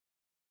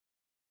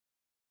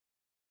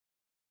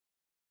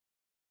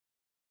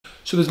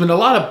So there's been a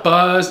lot of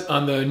buzz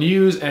on the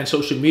news and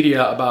social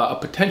media about a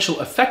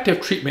potential effective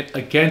treatment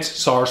against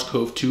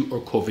SARS-CoV-2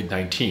 or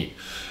COVID-19.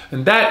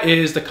 And that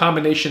is the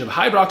combination of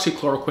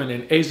hydroxychloroquine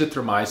and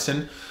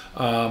azithromycin.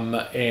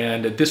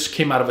 And this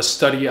came out of a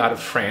study out of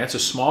France, a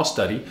small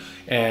study.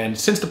 And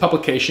since the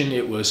publication,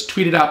 it was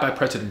tweeted out by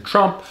President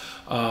Trump.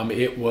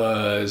 It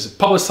was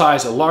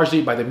publicized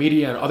largely by the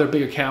media and other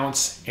big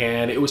accounts,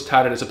 and it was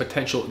touted as a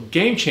potential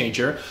game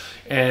changer.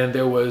 And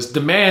there was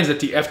demands that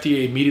the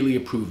FDA immediately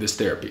approve this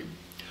therapy.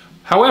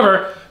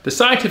 However, the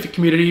scientific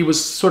community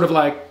was sort of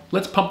like,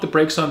 let's pump the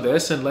brakes on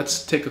this and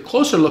let's take a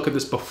closer look at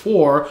this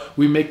before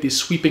we make these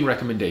sweeping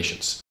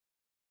recommendations.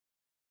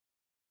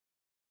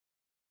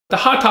 The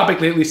hot topic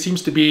lately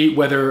seems to be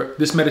whether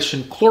this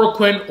medicine,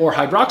 chloroquine or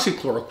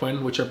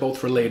hydroxychloroquine, which are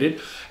both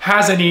related,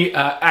 has any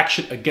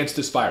action against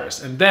this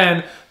virus. And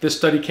then this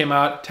study came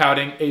out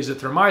touting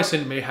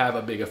azithromycin may have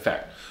a big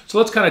effect. So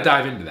let's kind of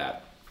dive into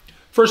that.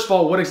 First of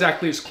all, what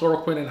exactly is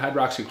chloroquine and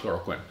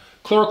hydroxychloroquine?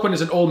 Chloroquine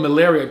is an old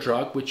malaria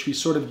drug, which we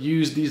sort of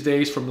use these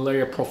days for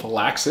malaria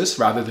prophylaxis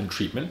rather than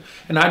treatment.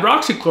 And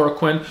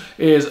hydroxychloroquine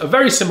is a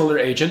very similar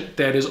agent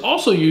that is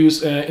also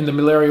used in the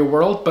malaria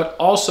world, but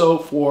also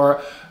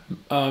for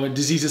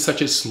diseases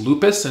such as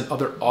lupus and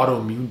other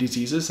autoimmune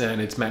diseases,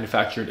 and it's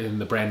manufactured in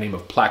the brand name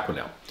of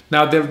Plaquenil.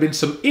 Now, there have been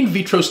some in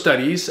vitro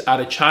studies out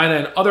of China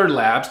and other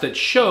labs that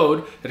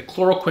showed that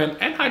chloroquine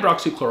and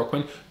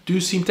hydroxychloroquine do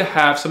seem to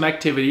have some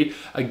activity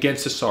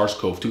against the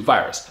SARS-CoV-2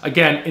 virus,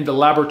 again, in the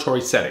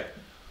laboratory setting.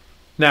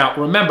 Now,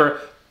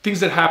 remember, things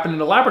that happen in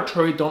the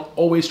laboratory don't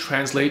always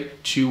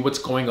translate to what's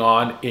going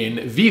on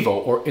in vivo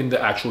or in the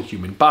actual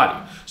human body.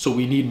 So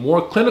we need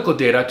more clinical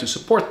data to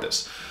support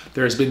this.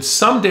 There has been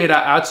some data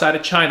outside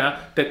of China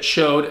that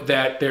showed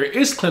that there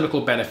is clinical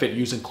benefit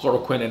using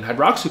chloroquine and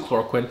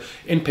hydroxychloroquine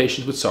in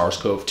patients with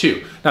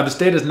SARS-CoV-2. Now, this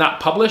data is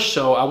not published,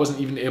 so I wasn't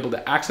even able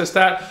to access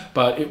that,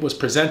 but it was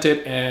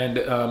presented,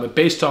 and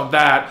based on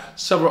that,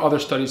 several other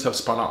studies have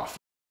spun off.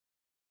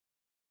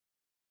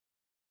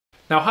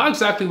 Now, how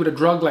exactly would a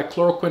drug like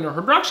chloroquine or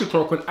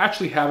hydroxychloroquine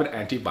actually have an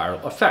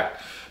antiviral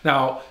effect?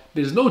 Now,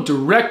 there's no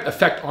direct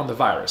effect on the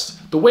virus.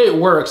 The way it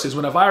works is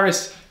when a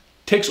virus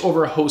takes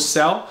over a host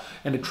cell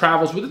and it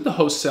travels within the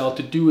host cell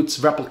to do its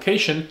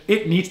replication,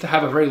 it needs to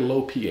have a very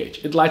low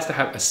pH. It likes to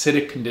have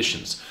acidic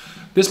conditions.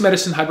 This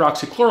medicine,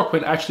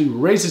 hydroxychloroquine, actually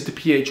raises the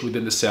pH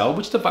within the cell,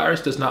 which the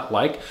virus does not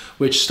like,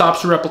 which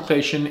stops the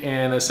replication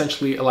and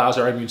essentially allows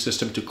our immune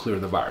system to clear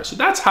the virus. So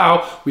that's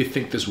how we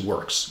think this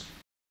works.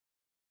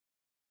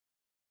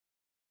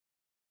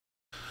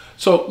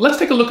 So let's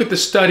take a look at the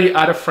study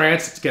out of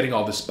France that's getting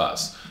all this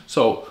buzz.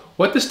 So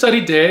what the study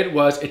did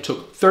was it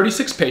took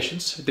 36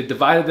 patients, they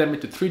divided them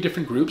into 3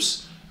 different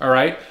groups, all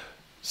right?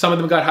 Some of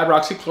them got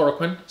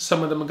hydroxychloroquine,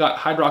 some of them got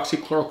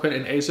hydroxychloroquine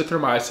and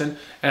azithromycin,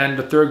 and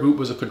the third group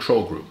was a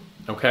control group,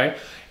 okay?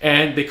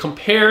 And they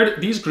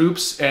compared these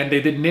groups and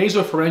they did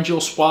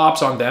nasopharyngeal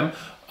swabs on them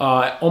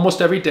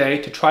almost every day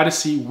to try to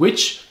see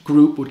which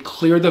group would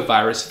clear the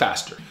virus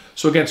faster.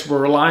 So again, so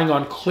we're relying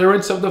on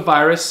clearance of the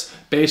virus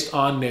based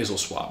on nasal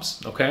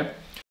swabs, okay?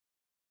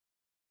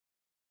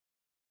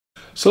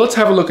 So let's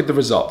have a look at the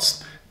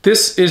results.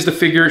 This is the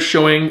figure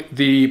showing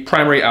the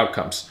primary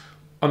outcomes.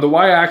 On the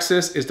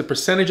y-axis is the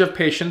percentage of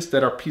patients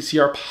that are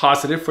PCR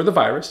positive for the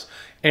virus,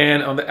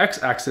 and on the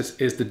x-axis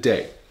is the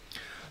day.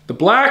 The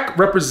black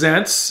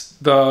represents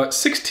the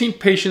 16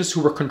 patients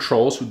who were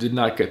controls who did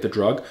not get the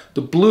drug.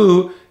 The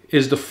blue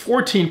is the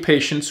 14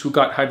 patients who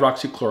got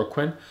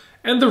hydroxychloroquine,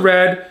 and the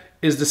red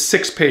is the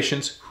 6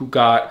 patients who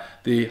got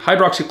the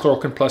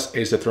hydroxychloroquine plus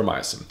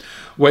azithromycin.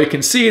 Well, you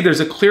can see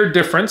there's a clear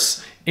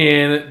difference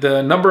in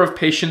the number of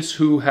patients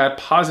who had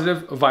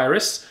positive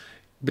virus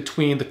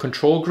between the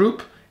control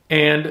group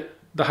and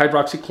the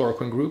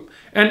hydroxychloroquine group,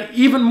 and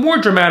even more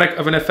dramatic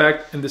of an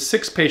effect in the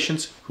 6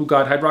 patients who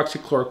got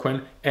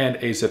hydroxychloroquine and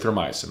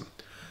azithromycin.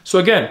 So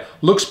again,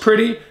 looks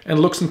pretty and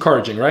looks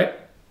encouraging, right?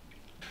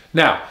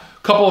 Now,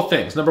 a couple of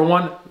things. Number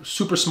one,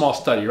 super small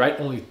study, right?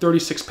 Only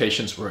 36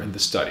 patients were in the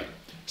study.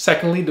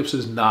 Secondly, this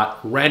is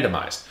not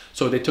randomized.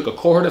 So they took a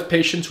cohort of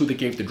patients who they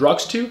gave the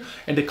drugs to,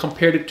 and they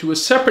compared it to a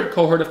separate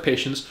cohort of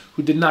patients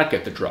who did not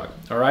get the drug,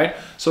 all right?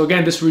 So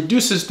again, this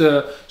reduces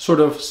the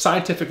sort of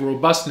scientific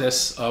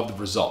robustness of the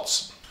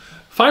results.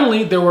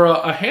 Finally, there were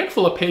a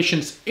handful of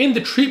patients in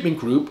the treatment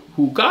group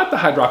who got the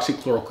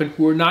hydroxychloroquine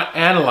who were not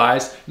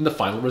analyzed in the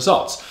final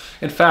results.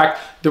 In fact,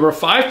 there were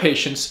 5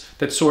 patients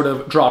that sort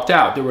of dropped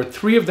out. There were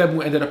 3 of them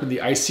who ended up in the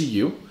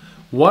ICU,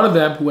 1 of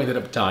them who ended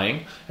up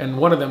dying, and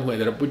 1 of them who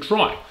ended up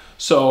withdrawing.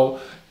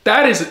 So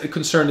that is a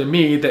concern to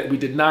me that we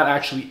did not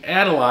actually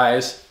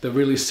analyze the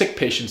really sick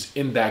patients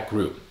in that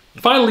group.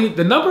 Finally,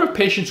 the number of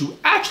patients who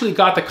actually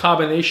got the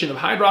combination of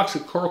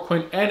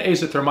hydroxychloroquine and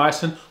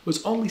azithromycin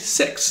was only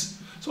 6.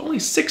 So only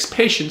 6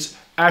 patients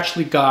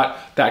actually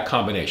got that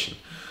combination.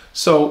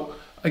 So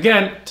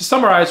again, to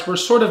summarize, we're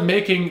sort of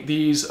making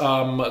these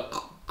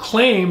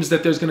claims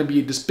that there's going to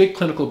be this big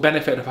clinical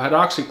benefit of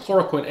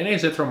hydroxychloroquine and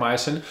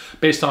azithromycin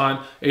based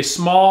on a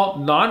small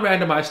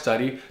non-randomized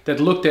study that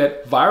looked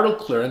at viral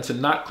clearance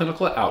and not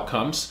clinical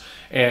outcomes,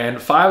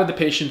 and 5 of the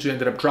patients who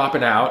ended up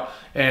dropping out,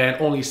 and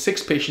only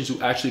 6 patients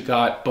who actually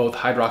got both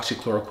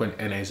hydroxychloroquine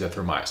and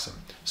azithromycin.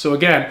 So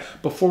again,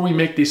 before we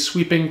make these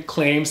sweeping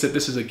claims that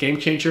this is a game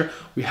changer,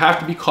 we have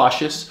to be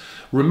cautious,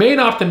 remain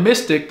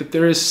optimistic that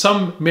there is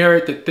some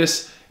merit that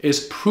this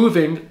is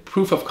proving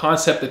proof of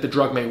concept that the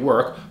drug may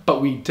work,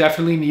 but we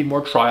definitely need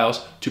more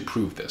trials to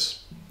prove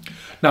this.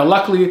 Now,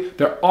 luckily,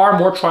 there are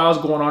more trials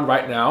going on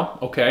right now,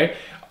 okay,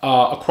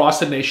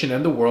 across the nation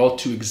and the world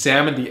to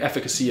examine the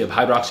efficacy of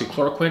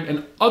hydroxychloroquine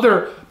and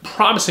other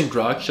promising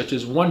drugs, such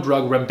as one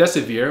drug,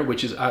 remdesivir,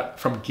 which is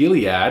from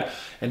Gilead,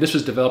 and this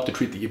was developed to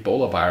treat the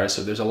Ebola virus.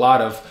 So there's a lot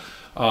of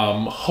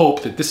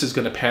hope that this is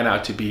going to pan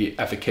out to be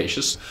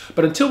efficacious.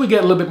 But until we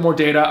get a little bit more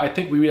data, I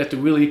think we have to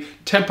really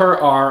temper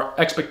our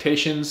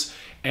expectations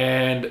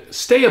and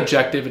stay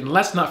objective, and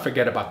let's not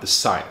forget about the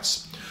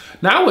science.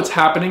 Now what's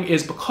happening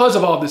is, because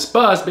of all this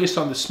buzz based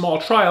on this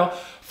small trial,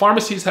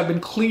 pharmacies have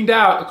been cleaned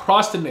out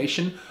across the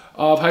nation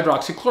of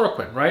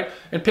hydroxychloroquine, right?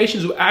 And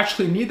patients who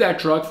actually need that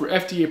drug for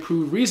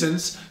FDA-approved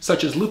reasons,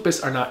 such as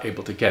lupus, are not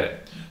able to get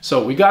it.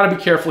 So we got to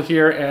be careful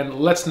here, and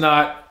let's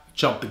not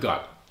jump the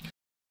gun.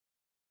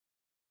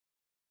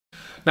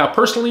 Now,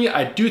 personally,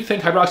 I do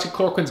think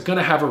hydroxychloroquine is going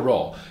to have a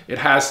role. It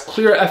has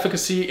clear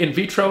efficacy in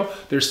vitro.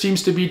 There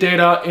seems to be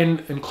data in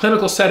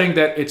clinical setting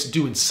that it's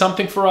doing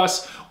something for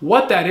us.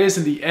 What that is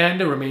in the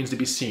end remains to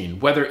be seen.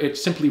 Whether it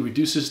simply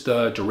reduces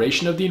the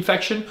duration of the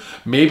infection,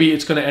 maybe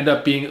it's going to end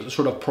up being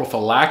sort of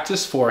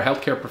prophylaxis for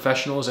healthcare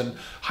professionals and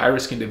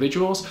high-risk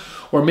individuals,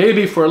 or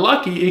maybe if we're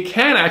lucky, it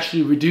can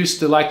actually reduce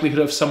the likelihood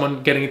of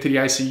someone getting into the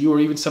ICU or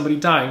even somebody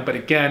dying. But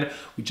again,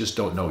 we just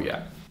don't know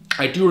yet.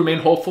 I do remain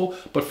hopeful,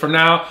 but for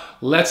now,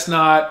 let's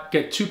not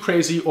get too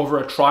crazy over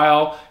a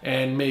trial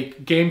and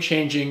make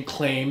game-changing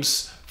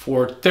claims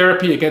for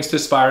therapy against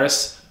this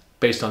virus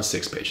based on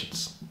 6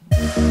 patients.